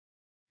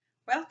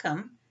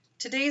Welcome.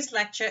 Today's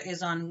lecture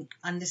is on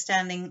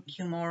understanding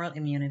humoral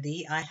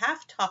immunity. I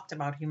have talked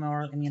about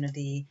humoral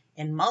immunity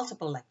in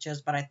multiple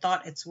lectures, but I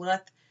thought it's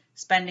worth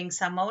spending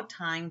some more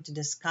time to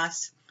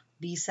discuss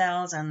B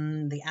cells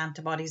and the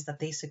antibodies that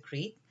they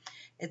secrete.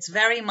 It's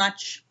very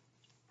much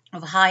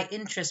of high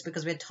interest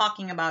because we're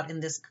talking about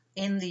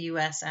in the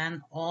US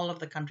and all of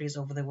the countries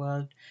over the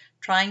world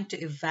trying to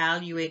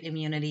evaluate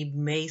immunity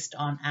based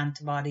on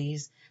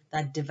antibodies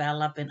that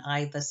develop in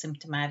either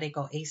symptomatic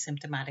or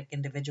asymptomatic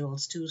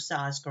individuals to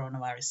SARS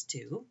coronavirus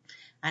 2.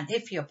 And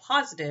if you're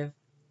positive,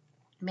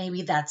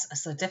 maybe that's a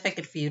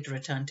certificate for you to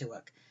return to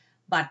work.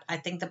 But I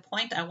think the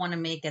point I want to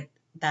make it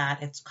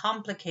that it's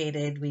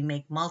complicated. We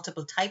make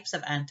multiple types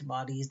of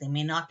antibodies. They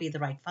may not be the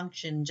right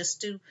function. Just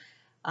to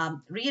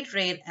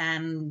reiterate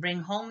and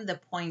bring home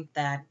the point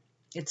that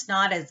it's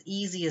not as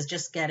easy as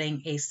just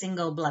getting a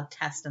single blood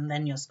test and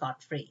then you're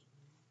scot-free.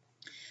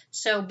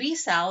 So B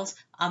cells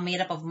are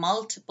made up of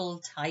multiple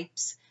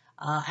types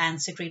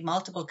and secrete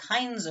multiple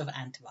kinds of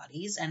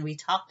antibodies. And we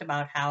talked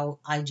about how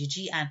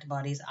IgG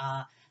antibodies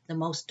are the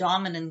most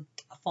dominant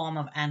form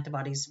of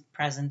antibodies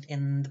present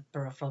in the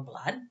peripheral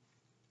blood.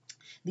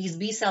 These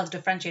B cells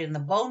differentiate in the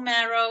bone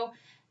marrow.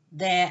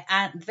 Their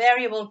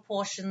variable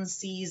portions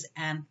see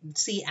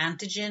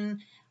antigen,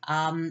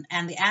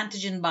 and the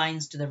antigen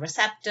binds to the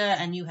receptor,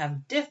 and you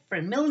have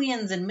different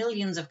millions and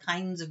millions of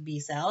kinds of B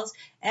cells.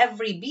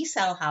 Every B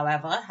cell,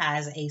 however,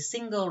 has a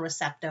single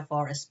receptor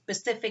for a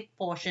specific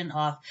portion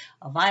of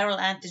a viral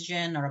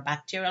antigen or a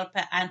bacterial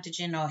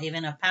antigen or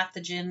even a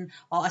pathogen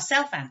or a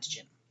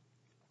self-antigen.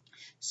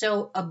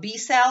 So a B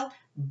cell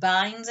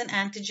binds an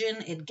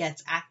antigen, it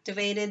gets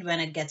activated. When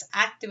it gets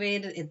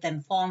activated, it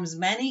then forms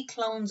many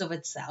clones of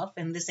itself.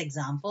 In this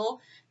example,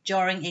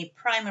 during a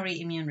primary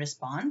immune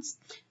response,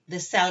 the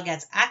cell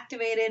gets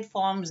activated,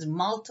 forms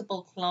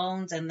multiple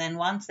clones, and then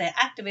once they're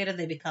activated,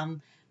 they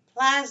become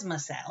plasma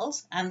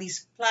cells. And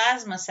these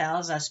plasma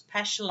cells are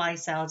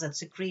specialized cells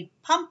that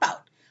pump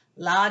out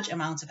large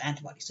amounts of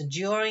antibodies. So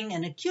during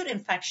an acute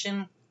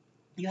infection,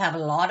 you have a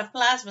lot of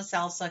plasma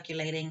cells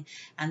circulating,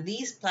 and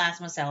these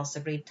plasma cells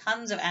secrete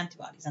tons of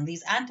antibodies. And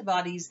these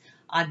antibodies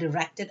are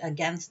directed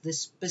against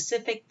this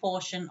specific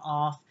portion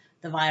of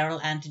the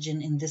viral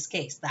antigen, in this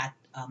case, that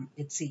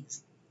it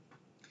sees.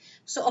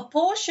 So a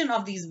portion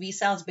of these B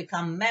cells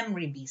become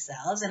memory B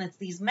cells, and it's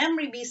these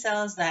memory B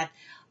cells that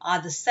are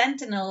the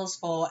sentinels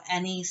for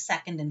any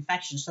second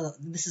infection. So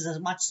this is a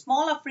much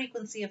smaller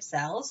frequency of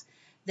cells.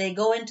 They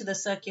go into the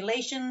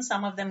circulation,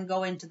 some of them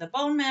go into the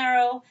bone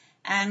marrow,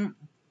 and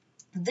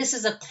this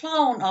is a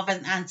clone of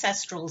an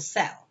ancestral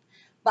cell.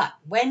 But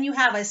when you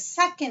have a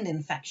second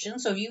infection,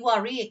 so you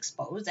are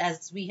re-exposed,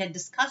 as we had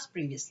discussed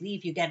previously,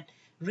 if you get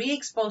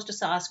re-exposed to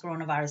SARS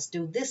coronavirus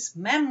 2, this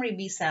memory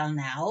B cell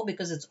now,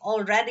 because it's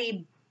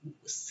already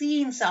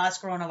seen SARS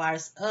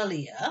coronavirus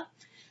earlier,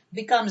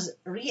 becomes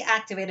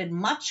reactivated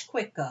much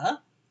quicker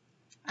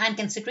and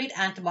can secrete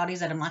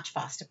antibodies at a much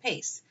faster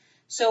pace.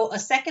 So a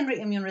secondary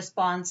immune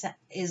response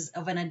is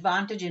of an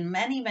advantage in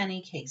many,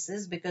 many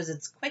cases because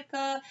it's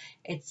quicker,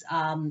 it's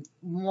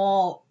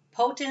more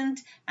potent,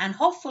 and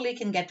hopefully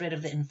can get rid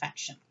of the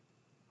infection.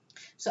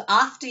 So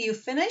after you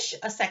finish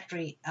a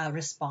secondary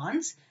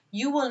response,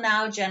 you will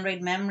now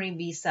generate memory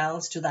B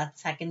cells to that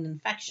second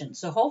infection.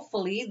 So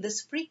hopefully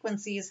this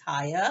frequency is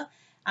higher,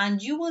 and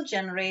you will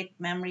generate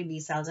memory B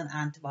cells and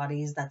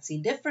antibodies that see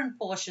different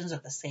portions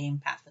of the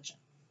same pathogen.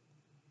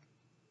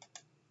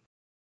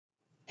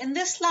 In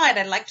this slide,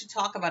 I'd like to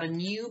talk about a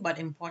new but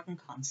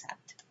important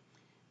concept.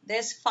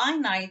 There's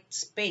finite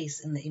space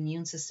in the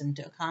immune system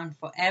to account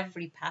for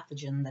every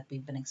pathogen that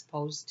we've been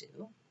exposed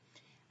to.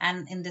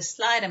 And in this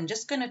slide, I'm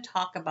just going to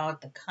talk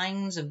about the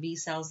kinds of B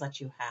cells that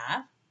you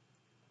have,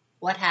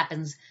 what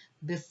happens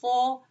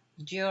before,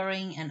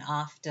 during, and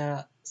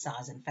after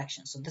SARS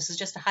infection. So this is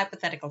just a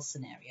hypothetical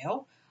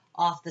scenario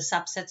of the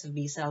subsets of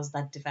B cells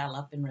that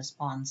develop in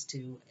response to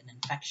an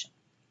infection.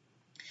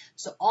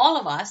 So all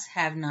of us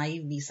have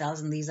naive B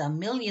cells, and these are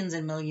millions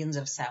and millions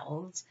of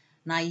cells,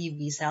 naive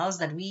B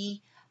cells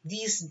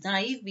these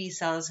naive B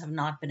cells have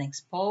not been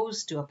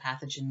exposed to a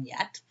pathogen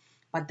yet,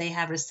 but they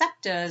have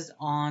receptors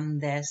on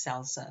their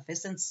cell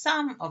surface, and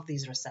some of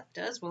these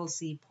receptors will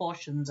see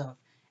portions of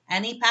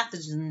any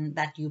pathogen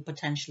that you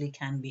potentially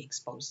can be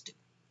exposed to.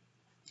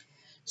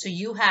 So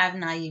you have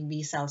naive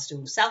B cells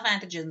to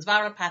self-antigens,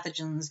 viral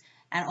pathogens,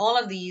 and all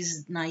of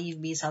these naive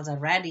B cells are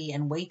ready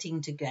and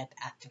waiting to get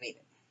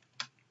activated.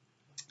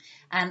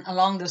 And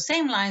along those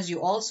same lines,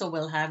 you also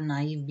will have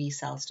naive B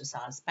cells to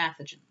SARS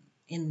pathogen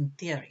in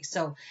theory.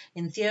 So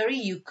in theory,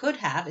 you could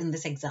have, in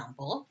this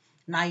example,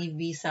 naive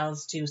B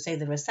cells to, say,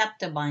 the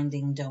receptor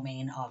binding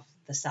domain of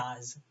the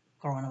SARS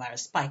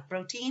coronavirus spike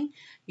protein.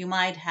 You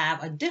might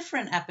have a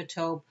different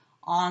epitope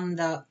on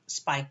the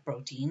spike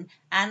protein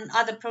and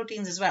other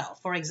proteins as well.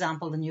 For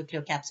example, the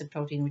nucleocapsid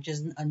protein, which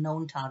is a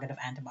known target of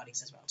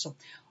antibodies as well. So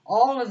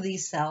all of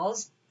these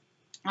cells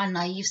are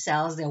naive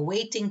cells. They're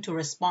waiting to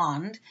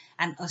respond,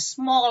 and a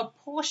small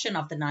portion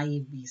of the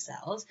naive B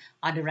cells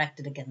are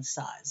directed against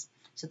SARS.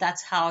 So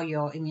that's how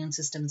your immune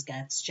system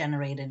gets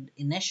generated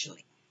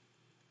initially.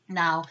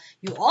 Now,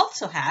 you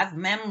also have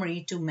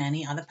memory to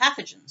many other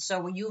pathogens.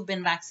 So you've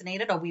been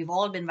vaccinated, or we've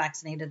all been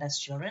vaccinated as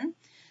children.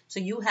 So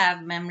you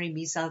have memory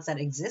B cells that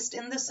exist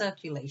in the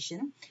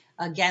circulation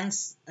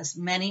against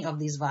many of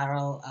these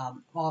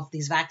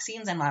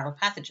vaccines and viral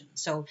pathogens.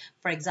 So,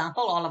 for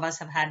example, all of us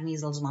have had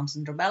measles, mumps,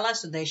 and rubella.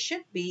 So there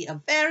should be a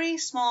very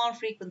small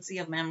frequency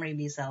of memory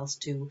B cells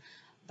to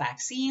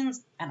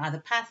vaccines and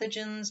other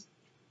pathogens,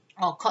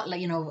 or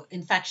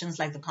infections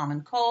like the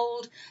common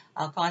cold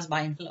caused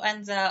by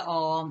influenza,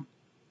 or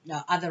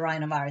other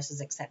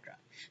rhinoviruses, etc.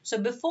 So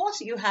before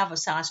you have a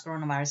SARS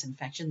coronavirus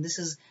infection, this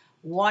is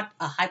what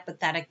a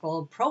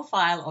hypothetical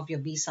profile of your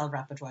B cell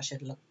repertoire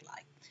should look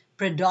like.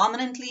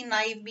 Predominantly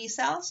naive B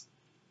cells.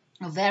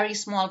 A very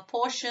small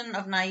portion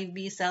of naive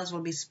B cells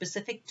will be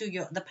specific to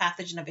the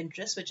pathogen of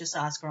interest, which is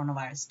SARS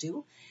coronavirus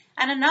 2.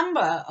 And a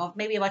number of,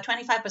 maybe about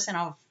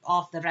 25%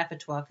 of the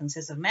repertoire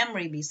consists of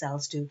memory B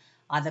cells to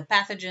other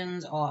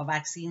pathogens or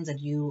vaccines that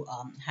you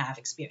have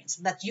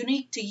experienced. That's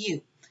unique to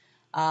you.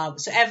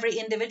 So every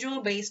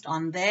individual, based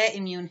on their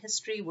immune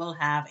history, will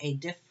have a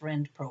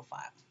different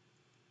profile.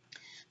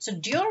 So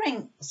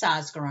during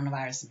SARS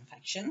coronavirus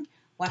infection,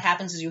 what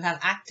happens is you have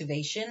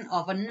activation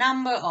of a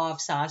number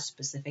of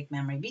SARS-specific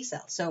memory B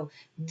cells. So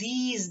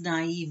these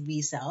naive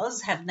B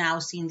cells have now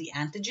seen the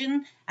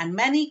antigen, and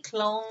many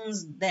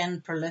clones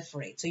then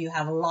proliferate. So you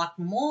have a lot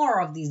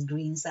more of these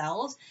green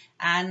cells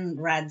and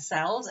red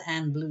cells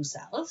and blue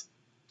cells.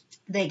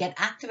 They get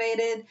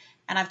activated,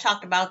 and I've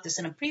talked about this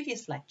in a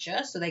previous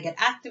lecture. So they get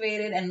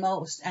activated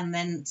and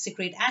then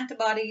secrete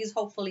antibodies.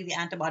 Hopefully the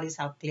antibodies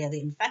help clear the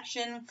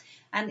infection,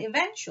 and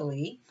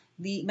eventually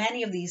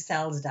many of these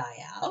cells die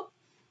out.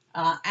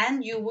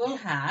 And you will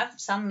have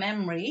some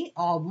memory,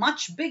 or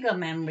much bigger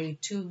memory,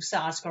 to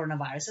SARS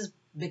coronaviruses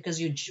because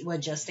you were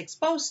just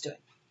exposed to it.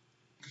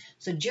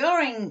 So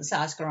during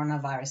SARS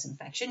coronavirus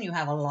infection, you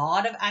have a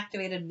lot of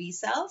activated B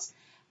cells.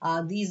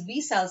 These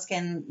B cells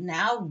can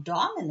now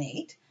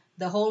dominate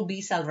the whole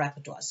B cell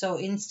repertoire. So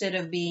instead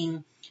of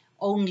being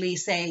only,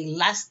 say,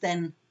 less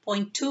than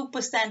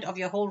 0.2% of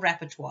your whole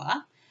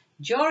repertoire,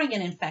 during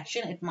an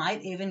infection, it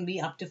might even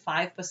be up to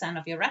 5%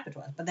 of your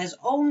repertoire. But there's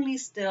only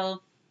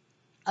still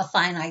a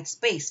finite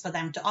space for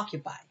them to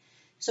occupy.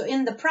 So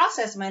in the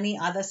process, many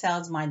other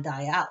cells might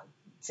die out.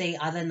 Say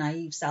other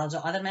naive cells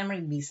or other memory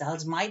B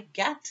cells might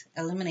get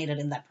eliminated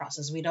in that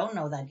process. We don't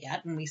know that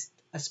yet, and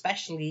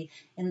especially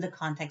in the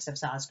context of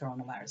SARS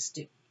coronavirus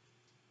 2.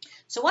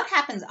 So what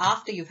happens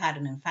after you've had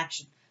an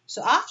infection?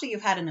 So after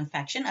you've had an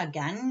infection,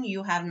 again,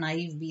 you have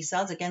naive B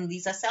cells. Again,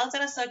 these are cells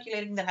that are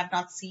circulating that have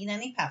not seen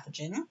any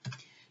pathogen.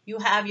 You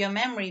have your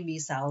memory B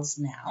cells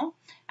now,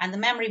 and the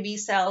memory B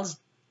cells,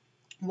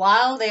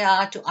 while they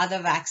are to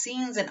other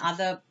vaccines and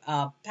other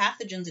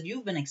pathogens that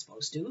you've been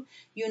exposed to,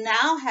 you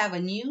now have a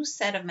new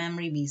set of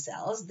memory B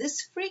cells.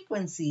 This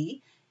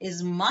frequency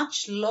is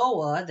much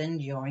lower than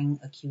during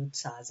acute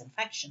SARS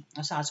infection,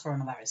 or SARS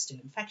coronavirus 2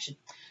 infection.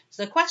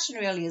 So the question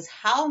really is,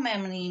 how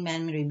many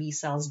memory B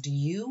cells do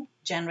you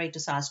generate to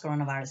SARS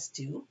coronavirus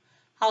 2?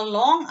 How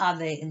long are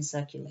they in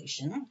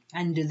circulation?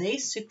 And do they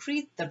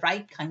secrete the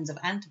right kinds of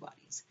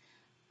antibodies?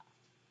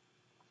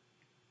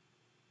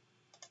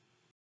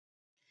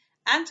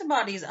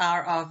 Antibodies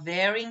are of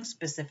varying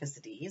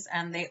specificities,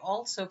 and they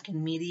also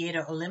can mediate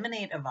or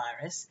eliminate a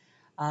virus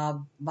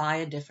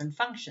via different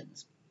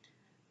functions.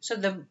 So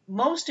the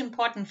most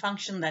important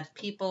function that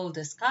people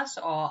discuss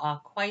or are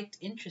quite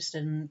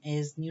interested in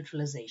is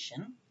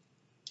neutralization.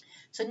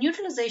 So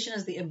neutralization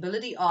is the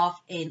ability of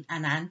an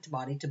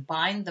antibody to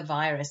bind the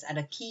virus at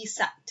a key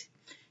site.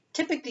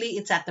 Typically,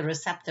 it's at the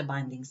receptor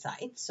binding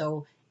site.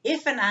 So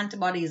if an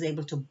antibody is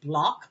able to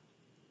block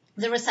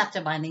the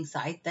receptor binding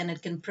site, then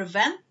it can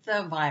prevent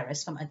the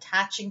virus from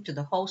attaching to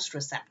the host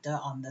receptor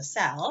on the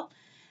cell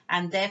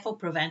and therefore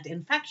prevent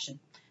infection.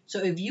 So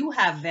if you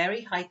have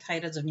very high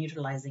titers of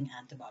neutralizing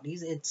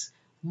antibodies, it's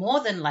more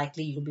than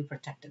likely you'll be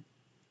protected.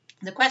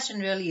 The question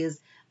really is,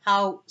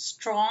 how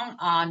strong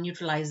are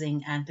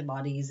neutralizing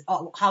antibodies,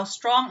 or how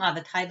strong are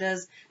the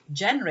titers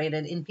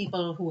generated in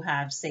people who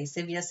have, say,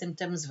 severe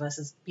symptoms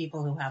versus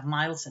people who have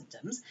mild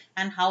symptoms,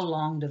 and how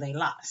long do they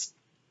last?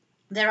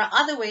 There are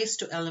other ways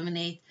to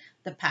eliminate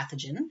the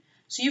pathogen.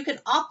 So you can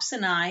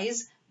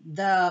opsonize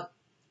or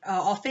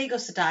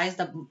phagocytize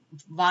the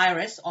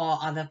virus or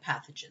other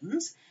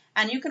pathogens.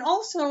 And you can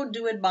also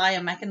do it by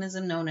a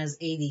mechanism known as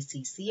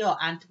ADCC, or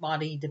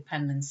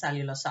antibody-dependent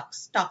cellular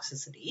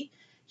toxicity.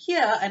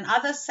 Here,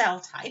 another cell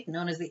type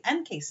known as the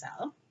NK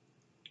cell,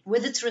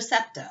 with its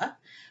receptor,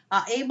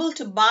 are able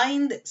to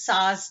bind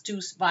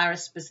SARS-2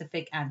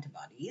 virus-specific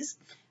antibodies.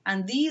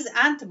 And these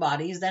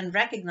antibodies then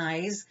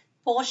recognize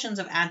portions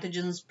of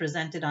antigens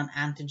presented on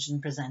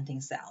antigen-presenting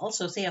cells.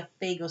 So say a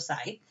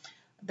phagocyte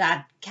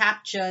that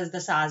captures the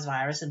SARS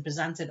virus and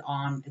presents it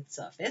on its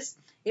surface.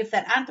 If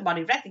that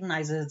antibody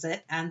recognizes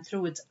it and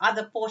through its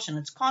other portion,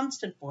 its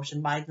constant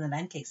portion, binds an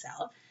NK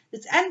cell,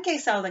 this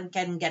NK cell then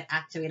can get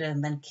activated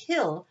and then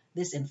kill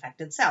this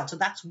infected cell. So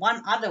that's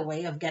one other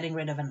way of getting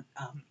rid of a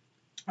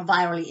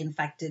virally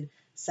infected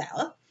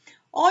cell.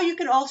 Or you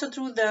can also,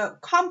 through the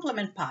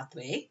complement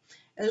pathway,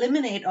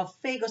 eliminate or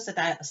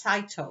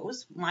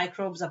phagocytose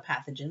microbes or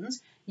pathogens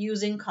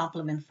using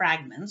complement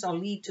fragments, or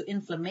lead to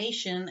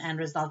inflammation and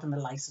result in the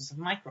lysis of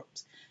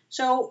microbes.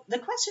 So the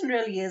question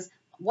really is,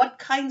 what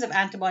kinds of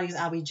antibodies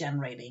are we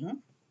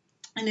generating?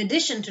 In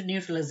addition to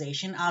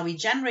neutralization, are we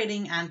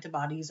generating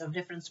antibodies of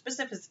different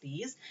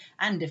specificities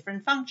and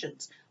different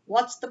functions?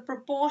 What's the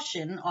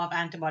proportion of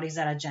antibodies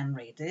that are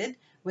generated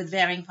with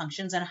varying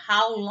functions, and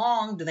how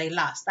long do they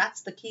last?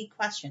 That's the key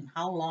question.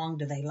 How long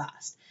do they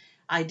last?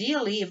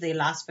 Ideally, if they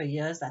last for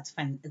years,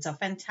 it's a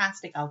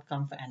fantastic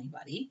outcome for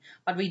anybody,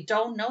 but we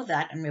don't know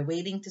that, and we're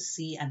waiting to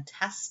see and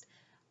test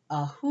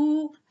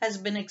who has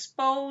been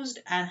exposed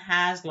and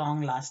has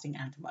long-lasting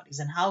antibodies,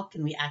 and how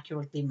can we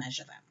accurately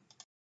measure them.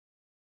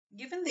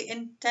 Given the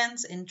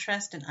intense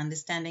interest in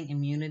understanding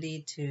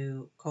immunity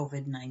to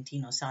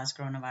COVID-19 or SARS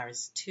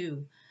coronavirus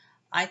 2,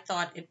 I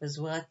thought it was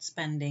worth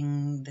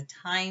spending the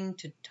time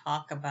to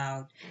talk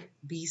about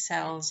B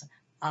cells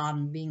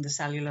being the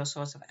cellular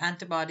source of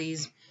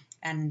antibodies,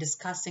 and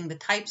discussing the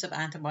types of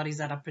antibodies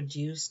that are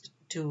produced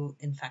to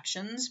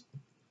infections.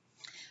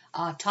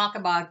 Talk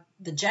about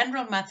the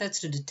general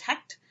methods to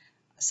detect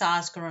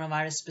SARS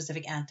coronavirus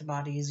specific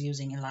antibodies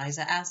using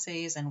ELISA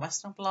assays and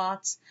Western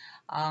blots,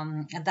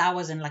 and that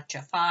was in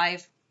lecture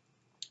 5.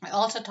 I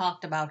also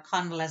talked about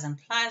convalescent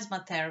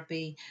plasma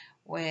therapy,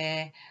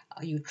 where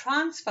you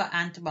transfer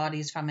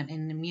antibodies from an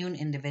immune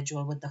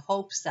individual with the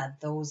hopes that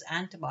those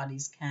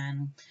antibodies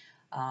can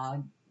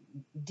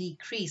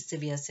decrease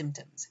severe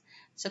symptoms.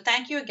 So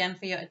thank you again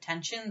for your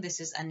attention. This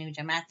is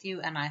Anuja Matthew,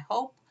 and I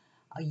hope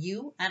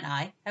you and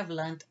I have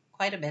learned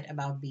quite a bit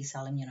about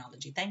B-cell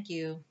immunology. Thank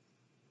you.